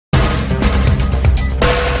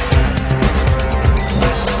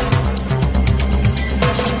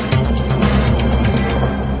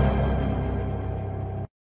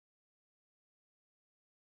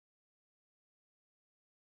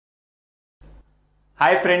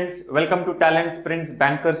Hi friends, welcome to Talent Sprint's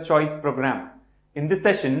Banker's Choice program. In this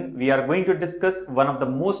session, we are going to discuss one of the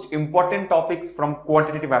most important topics from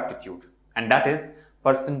quantitative aptitude, and that is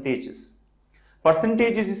percentages.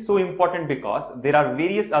 Percentages is so important because there are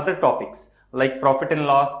various other topics like profit and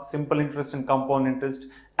loss, simple interest and compound interest,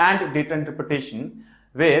 and data interpretation,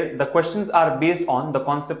 where the questions are based on the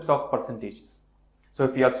concepts of percentages. So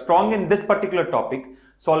if you are strong in this particular topic,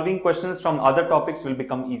 solving questions from other topics will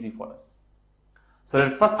become easy for us. So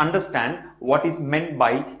let's first understand what is meant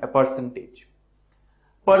by a percentage.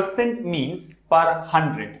 Percent means per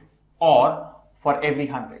 100 or for every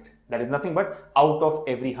 100. That is nothing but out of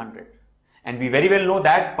every 100. And we very well know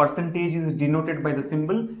that percentage is denoted by the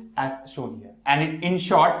symbol as shown here. And in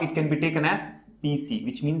short, it can be taken as PC,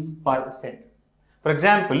 which means percent. For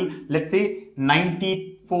example, let's say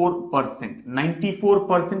 94%.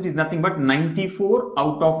 94% is nothing but 94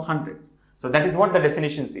 out of 100. So that is what the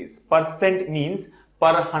definition says. Percent means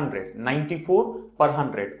per 100, 94 per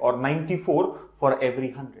 100 or 94 for every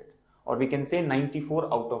 100, or we can say 94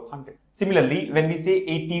 out of 100. Similarly, when we say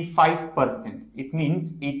 85%, it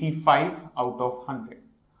means 85 out of 100,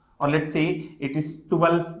 or let's say it is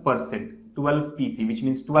 12%, 12 PC, which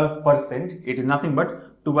means 12%, it is nothing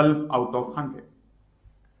but 12 out of 100.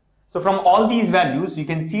 So from all these values, you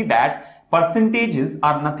can see that percentages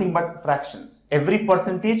are nothing but fractions. Every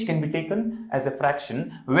percentage can be taken as a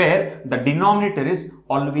fraction where the denominator is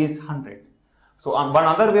always 100. So one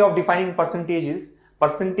other way of defining percentage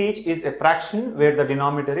is a fraction where the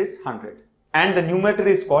denominator is 100 and the numerator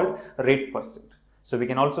is called rate percent. So we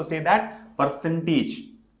can also say that percentage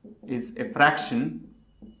is a fraction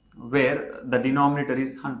where the denominator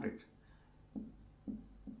is 100.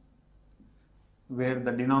 Where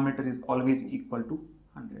the denominator is always equal to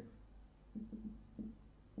 100.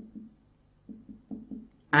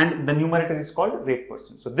 And the numerator is called rate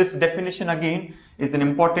percent. So this definition again is an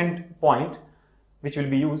important point which will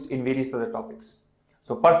be used in various other topics.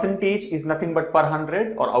 So percentage is nothing but per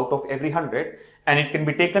 100 or out of every 100, and it can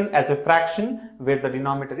be taken as a fraction where the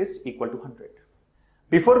denominator is equal to 100.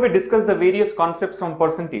 Before we discuss the various concepts from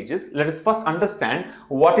percentages, let us first understand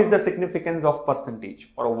what is the significance of percentage,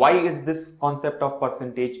 or why is this concept of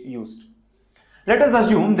percentage used. Let us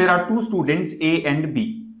assume there are two students A and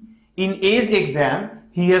B. In A's exam,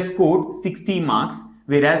 he has scored 60 marks,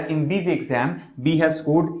 whereas in B's exam, B has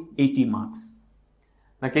scored 80 marks.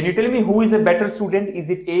 Now, can you tell me who is a better student? Is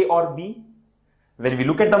it A or B? When we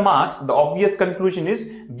look at the marks, the obvious conclusion is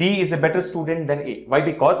B is a better student than A. Why?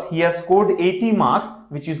 Because he has scored 80 marks,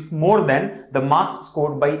 which is more than the marks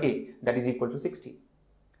scored by A, that is equal to 60.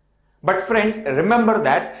 But friends, remember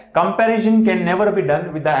that comparison can never be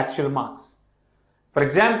done with the actual marks. For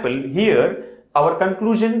example, here, our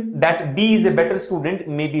conclusion that B is a better student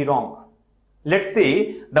may be wrong. Let's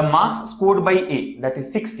say the marks scored by A, that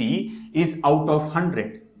is 60, is out of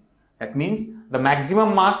 100. That means the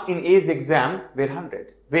maximum marks in A's exam were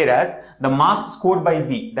 100, whereas the marks scored by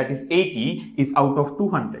B, that is 80, is out of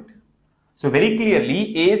 200. So very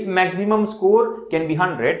clearly, A's maximum score can be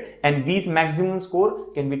 100 and B's maximum score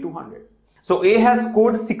can be 200. So A has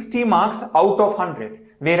scored 60 marks out of 100,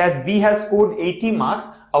 whereas B has scored 80 marks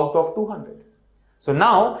out of 200. So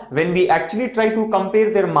now, when we actually try to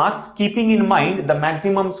compare their marks, keeping in mind the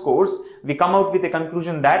maximum scores, we come out with a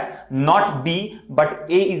conclusion that not B, but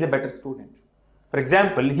A is a better student. For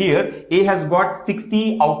example, here A has got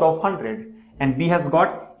 60 out of 100 and B has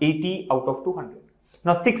got 80 out of 200.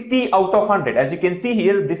 Now 60 out of 100, as you can see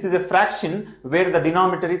here, this is a fraction where the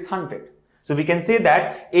denominator is 100. So we can say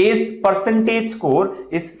that A's percentage score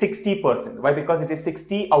is 60%. Why? Because it is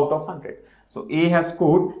 60 out of 100. So A has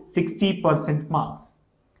scored 60% marks.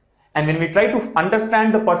 And when we try to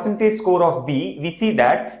understand the percentage score of B, we see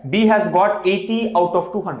that B has got 80 out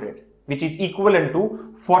of 200, which is equivalent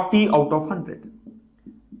to 40 out of 100.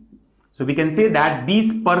 So we can say that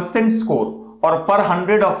B's percent score or per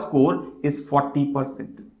 100 of score is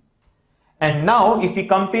 40%. And now if we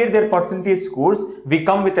compare their percentage scores, we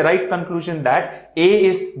come with the right conclusion that A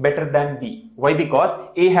is better than B. Why? Because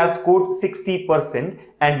A has scored 60%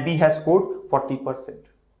 and B has scored 40%.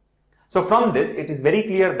 So from this, it is very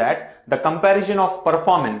clear that the comparison of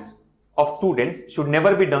performance of students should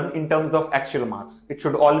never be done in terms of actual marks. It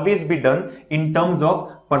should always be done in terms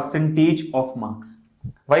of percentage of marks.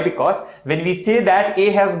 Why? Because when we say that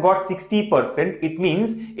A has got 60%, it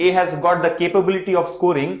means A has got the capability of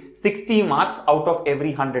scoring 60 marks out of every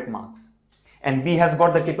 100 marks. And B has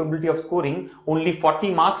got the capability of scoring only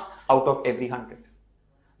 40 marks out of every 100.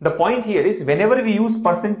 The point here is whenever we use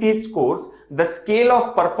percentage scores, the scale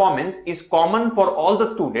of performance is common for all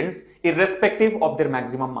the students irrespective of their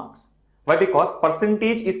maximum marks. Why? Because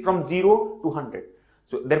percentage is from 0 to 100.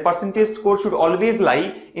 So their percentage score should always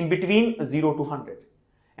lie in between 0 to 100.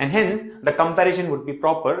 And hence the comparison would be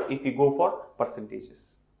proper if we go for percentages.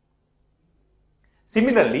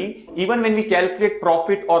 Similarly, even when we calculate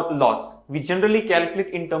profit or loss, we generally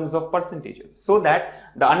calculate in terms of percentages so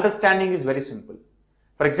that the understanding is very simple.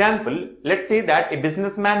 For example, let's say that a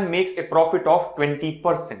businessman makes a profit of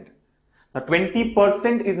 20%. Now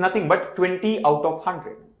 20% is nothing but 20 out of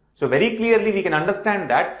 100. So very clearly we can understand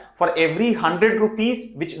that for every 100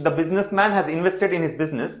 rupees which the businessman has invested in his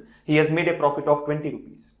business, he has made a profit of 20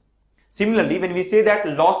 rupees. Similarly, when we say that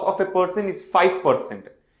loss of a person is 5%,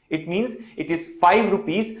 it means it is 5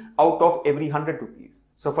 rupees out of every 100 rupees.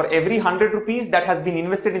 So for every 100 rupees that has been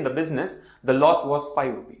invested in the business, the loss was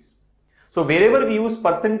 5 rupees. So wherever we use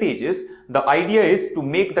percentages, the idea is to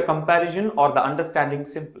make the comparison or the understanding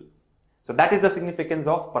simple. So that is the significance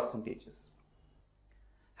of percentages.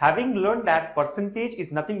 Having learned that percentage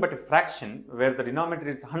is nothing but a fraction where the denominator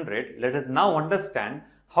is 100, let us now understand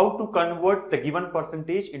how to convert the given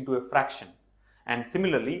percentage into a fraction. And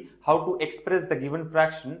similarly, how to express the given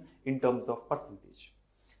fraction in terms of percentage.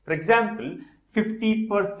 For example,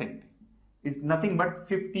 50% is nothing but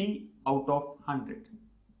 50 out of 100.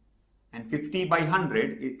 And 50 by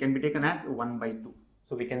 100, it can be taken as 1 by 2.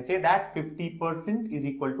 So we can say that 50% is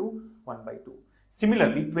equal to 1 by 2.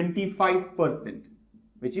 Similarly, 25%,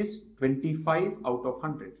 which is 25 out of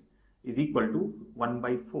 100, is equal to 1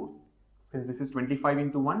 by 4. Since this is 25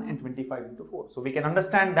 into 1 and 25 into 4. So we can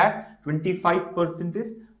understand that 25%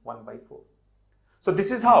 is 1 by 4. So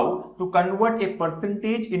this is how to convert a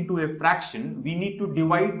percentage into a fraction, we need to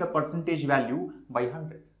divide the percentage value by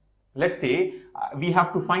 100. Let's say we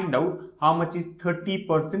have to find out how much is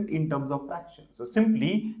 30% in terms of fraction. So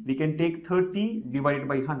simply we can take 30 divided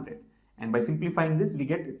by 100, and by simplifying this we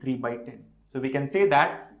get 3 by 10. So we can say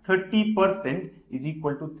that 30% is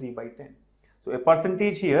equal to 3 by 10. So a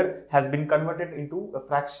percentage here has been converted into a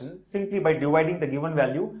fraction simply by dividing the given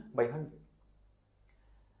value by 100.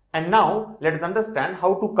 And now let us understand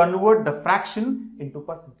how to convert the fraction into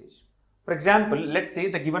percentage. For example, let's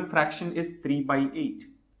say the given fraction is 3 by 8.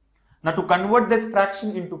 Now to convert this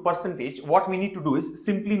fraction into percentage, what we need to do is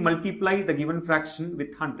simply multiply the given fraction with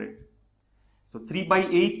 100. So 3 by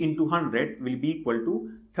 8 into 100 will be equal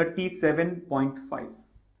to 37.5.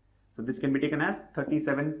 So this can be taken as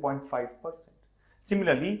 37.5%.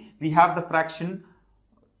 Similarly, we have the fraction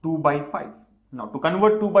 2 by 5. Now to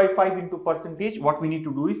convert 2 by 5 into percentage, what we need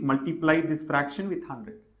to do is multiply this fraction with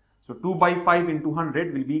 100. So 2 by 5 into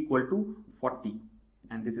 100 will be equal to 40,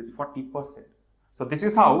 and this is 40%. So this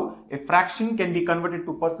is how a fraction can be converted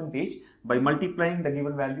to percentage by multiplying the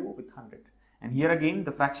given value with 100. And here again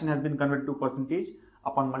the fraction has been converted to percentage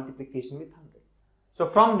upon multiplication with 100. So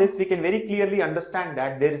from this we can very clearly understand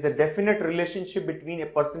that there is a definite relationship between a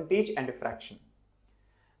percentage and a fraction.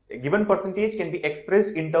 A given percentage can be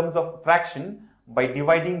expressed in terms of fraction by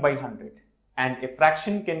dividing by 100, and a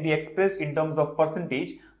fraction can be expressed in terms of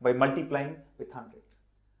percentage by multiplying with 100.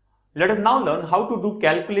 Let us now learn how to do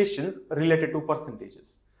calculations related to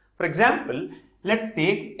percentages. For example, let's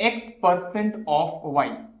take x% of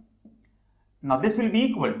y. Now this will be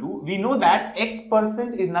equal to, we know that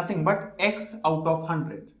x% is nothing but x out of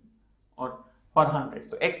 100 or per 100.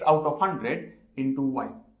 So x out of 100 into y.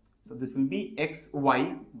 So this will be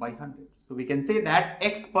xy by 100. So we can say that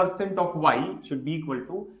x% of y should be equal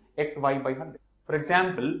to xy by 100. For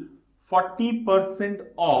example, 40%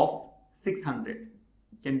 of 600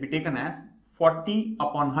 can be taken as 40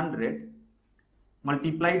 upon 100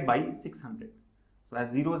 multiplied by 600. So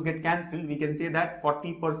as zeros get cancelled, we can say that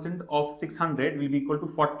 40% of 600 will be equal to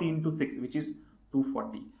 40 into 6, which is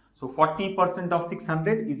 240. So 40% of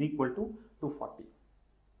 600 is equal to 240.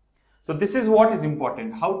 So this is what is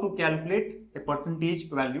important, how to calculate a percentage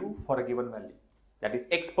value for a given value. That is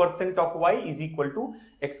x% of y is equal to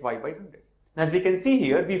xy by 100. As we can see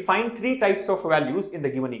here, we find three types of values in the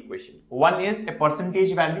given equation. One is a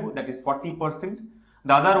percentage value, that is 40%.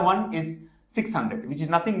 The other one is 600, which is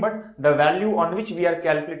nothing but the value on which we are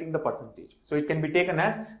calculating the percentage. So it can be taken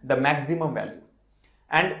as the maximum value.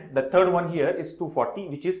 And the third one here is 240,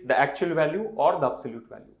 which is the actual value or the absolute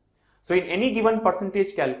value. So in any given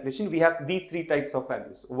percentage calculation, we have these three types of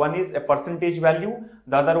values. One is a percentage value,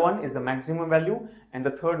 the other one is the maximum value, and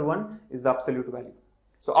the third one is the absolute value.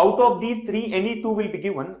 So out of these three, any two will be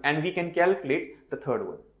given and we can calculate the third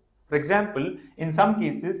one. For example, in some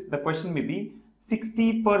cases, the question may be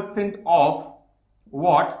 60% of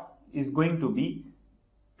what is going to be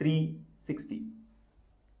 360.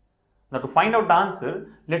 Now to find out the answer,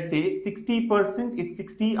 let's say 60% is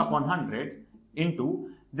 60 upon 100 into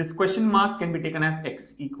this question mark can be taken as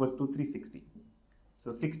x equals to 360.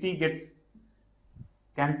 So 60 gets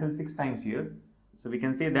cancel 6 times here. So we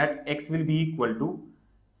can say that x will be equal to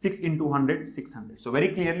 6 into 100, 600. So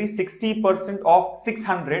very clearly 60% of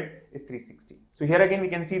 600 is 360. So here again we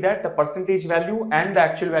can see that the percentage value and the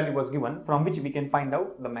actual value was given, from which we can find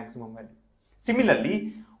out the maximum value.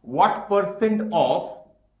 Similarly, what percent of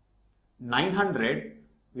 900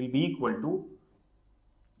 will be equal to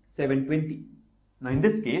 720? Now in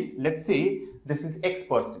this case, let's say this is x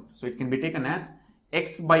percent. So it can be taken as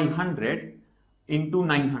x by 100 into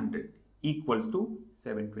 900 equals to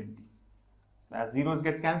 720. So as zeros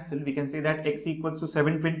gets cancelled, we can say that x equals to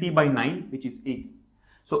 720 by 9, which is 80.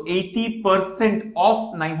 So 80%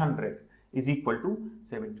 of 900 is equal to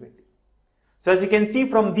 720. So as you can see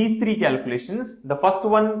from these three calculations, the first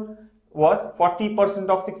one was 40%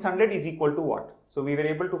 of 600 is equal to what? So we were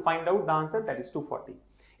able to find out the answer, that is 240.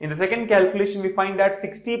 In the second calculation, we find that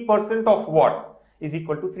 60% of what is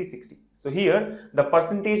equal to 360. So here the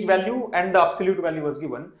percentage value and the absolute value was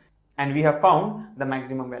given, and we have found the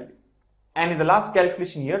maximum value. And in the last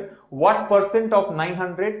calculation here, what percent of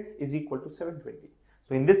 900 is equal to 720?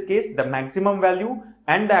 So in this case, the maximum value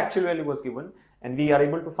and the actual value was given, and we are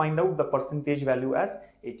able to find out the percentage value as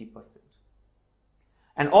 80%.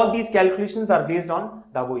 And all these calculations are based on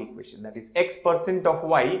the above equation, that is x percent of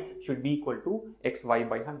y should be equal to xy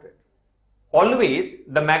by 100. Always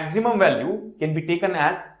the maximum value can be taken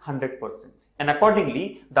as 100%, and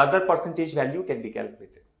accordingly the other percentage value can be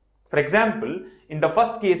calculated. For example, in the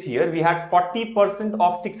first case here we had 40%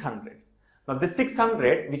 of 600. Now this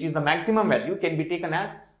 600, which is the maximum value, can be taken as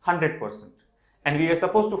 100%, and we are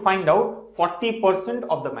supposed to find out 40%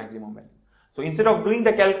 of the maximum value. So instead of doing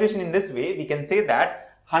the calculation in this way, we can say that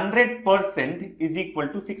 100% is equal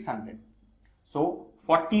to 600. So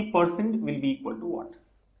 40% will be equal to what?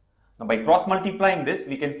 Now by cross multiplying this,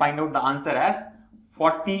 we can find out the answer as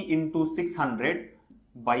 40 into 600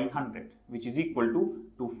 by 100, which is equal to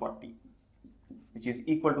 240, which is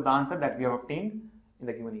equal to the answer that we have obtained in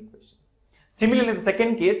the given equation. Similarly, in the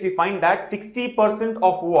second case, we find that 60%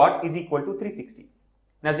 of what is equal to 360.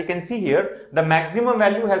 Now, as you can see here, the maximum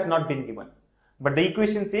value has not been given, but the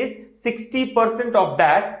equation says 60% of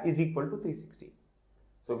that is equal to 360.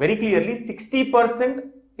 So very clearly 60%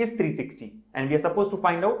 is 360, and we are supposed to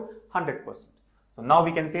find out 100%. So now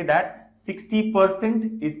we can say that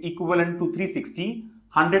 60% is equivalent to 360,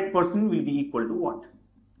 100% will be equal to what?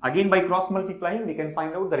 Again, by cross multiplying, we can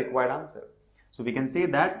find out the required answer. So we can say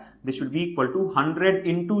that this should be equal to 100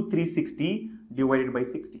 into 360 divided by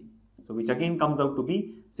 60. So which again comes out to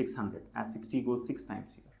be 600, as 60 goes 6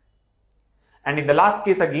 times here. And in the last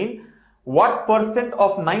case again, what percent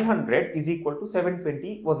of 900 is equal to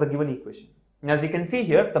 720 was the given equation. And as you can see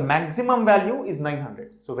here, the maximum value is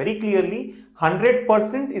 900. So very clearly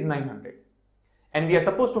 100% is 900. And we are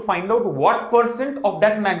supposed to find out what percent of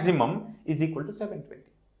that maximum is equal to 720.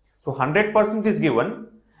 So 100% is given,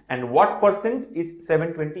 and what percent is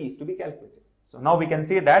 720 is to be calculated. So now we can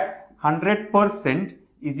say that 100%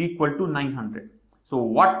 is equal to 900. So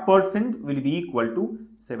what percent will be equal to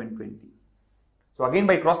 720? So again,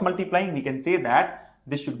 by cross multiplying, we can say that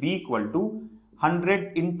this should be equal to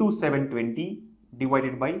 100 into 720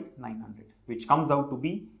 divided by 900, which comes out to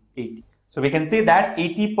be 80. So we can say that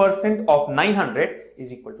 80% of 900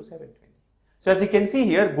 is equal to 720. So as you can see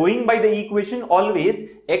here, going by the equation, always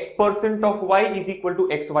x percent of y is equal to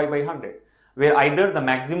xy by 100, where either the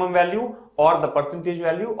maximum value or the percentage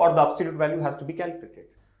value or the absolute value has to be calculated.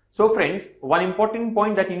 So friends, one important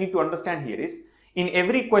point that you need to understand here is, in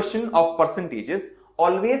every question of percentages,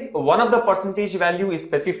 always one of the percentage value is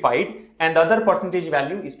specified and the other percentage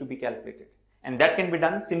value is to be calculated, and that can be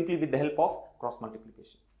done simply with the help of cross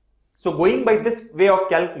multiplication. So going by this way of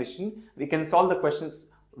calculation, we can solve the questions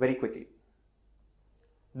very quickly.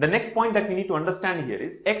 The next point that we need to understand here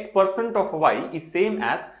is x percent of y is same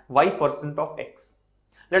as y percent of x.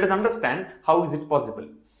 Let us understand how is it possible.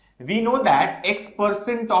 We know that x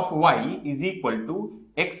percent of y is equal to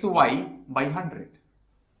xy by 100.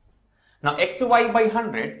 Now xy by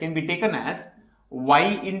 100 can be taken as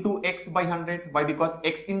y into x by 100. Why? Because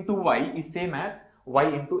x into y is same as y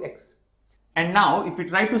into x. And now if we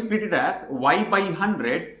try to split it as y by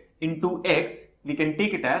 100 into x, we can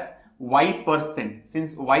take it as y percent,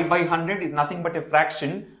 since y by 100 is nothing but a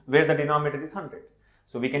fraction where the denominator is 100.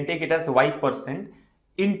 So we can take it as y percent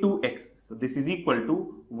into x. So this is equal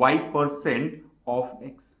to y percent of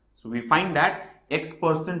x. So we find that x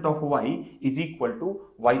percent of y is equal to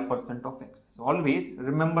y percent of x. So always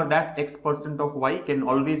remember that x percent of y can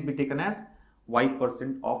always be taken as y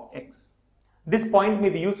percent of x. This point may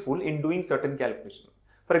be useful in doing certain calculations.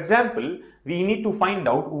 For example, we need to find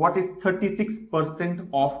out what is 36%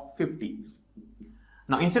 of 50.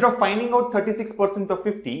 Now instead of finding out 36% of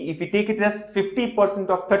 50, if we take it as 50%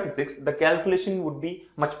 of 36, the calculation would be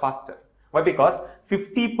much faster. Why? Because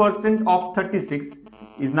 50% of 36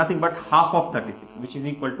 is nothing but half of 36, which is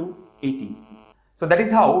equal to 18. So that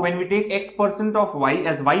is how when we take x percent of y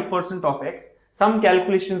as y percent of x, some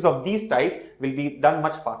calculations of these type will be done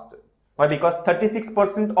much faster. Why? Because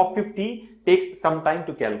 36% of 50 takes some time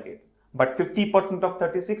to calculate, but 50% of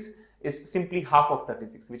 36 is simply half of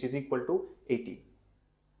 36, which is equal to 18.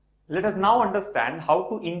 Let us now understand how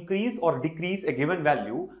to increase or decrease a given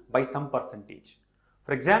value by some percentage.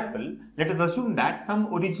 For example, let us assume that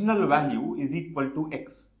some original value is equal to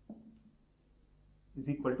x.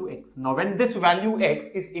 Now when this value x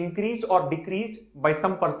is increased or decreased by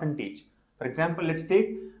some percentage, for example, let's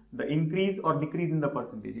take the increase or decrease in the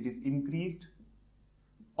percentage. It is increased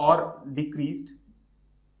or decreased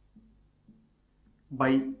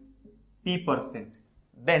by p%.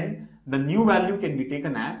 Then the new value can be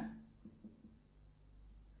taken as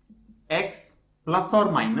x plus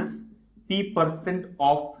or minus p%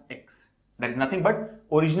 of x. That is nothing but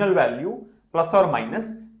original value plus or minus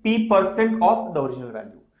p% of the original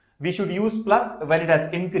value. We should use plus when it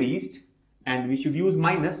has increased and we should use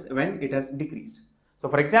minus when it has decreased. So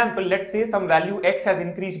for example, let's say some value x has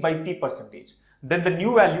increased by p%. Then the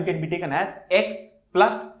new value can be taken as x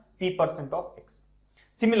plus p% of x.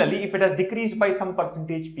 Similarly, if it has decreased by some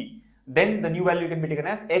percentage p, then the new value can be taken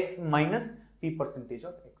as x minus p%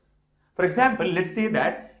 of x. For example, let's say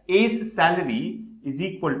that A's salary is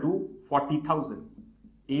equal to 40,000.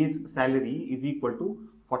 A's salary is equal to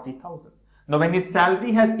 40,000. Now when his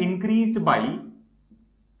salary has increased by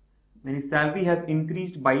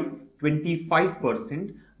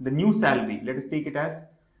 25%, the new salary, let us take it as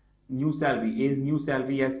new salary, A's new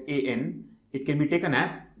salary as AN, it can be taken as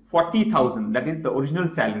 40,000, that is the original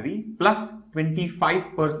salary, plus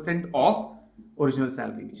 25% of original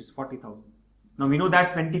salary, which is 40,000. Now we know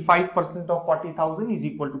that 25% of 40,000 is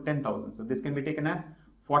equal to 10,000. So this can be taken as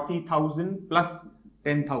 40,000 plus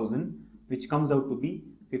 10,000, which comes out to be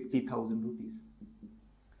 50,000 rupees.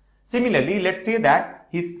 Similarly, let's say that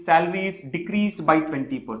his salary is decreased by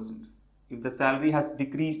 20%. If the salary has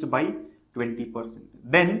decreased by 20%,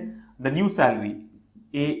 then the new salary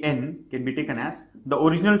AN can be taken as the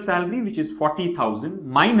original salary, which is 40,000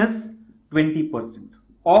 minus 20%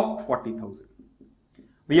 of 40,000.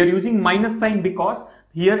 We are using minus sign because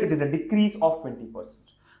here it is a decrease of 20%.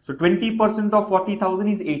 So 20% of 40,000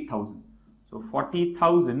 is 8,000. So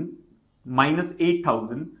 40,000 minus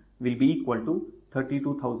 8,000 will be equal to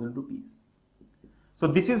 32,000 rupees. So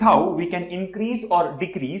this is how we can increase or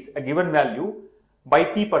decrease a given value by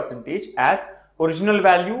p% as original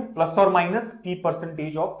value plus or minus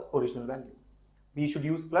p% of the original value. We should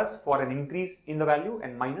use plus for an increase in the value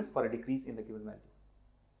and minus for a decrease in the given value.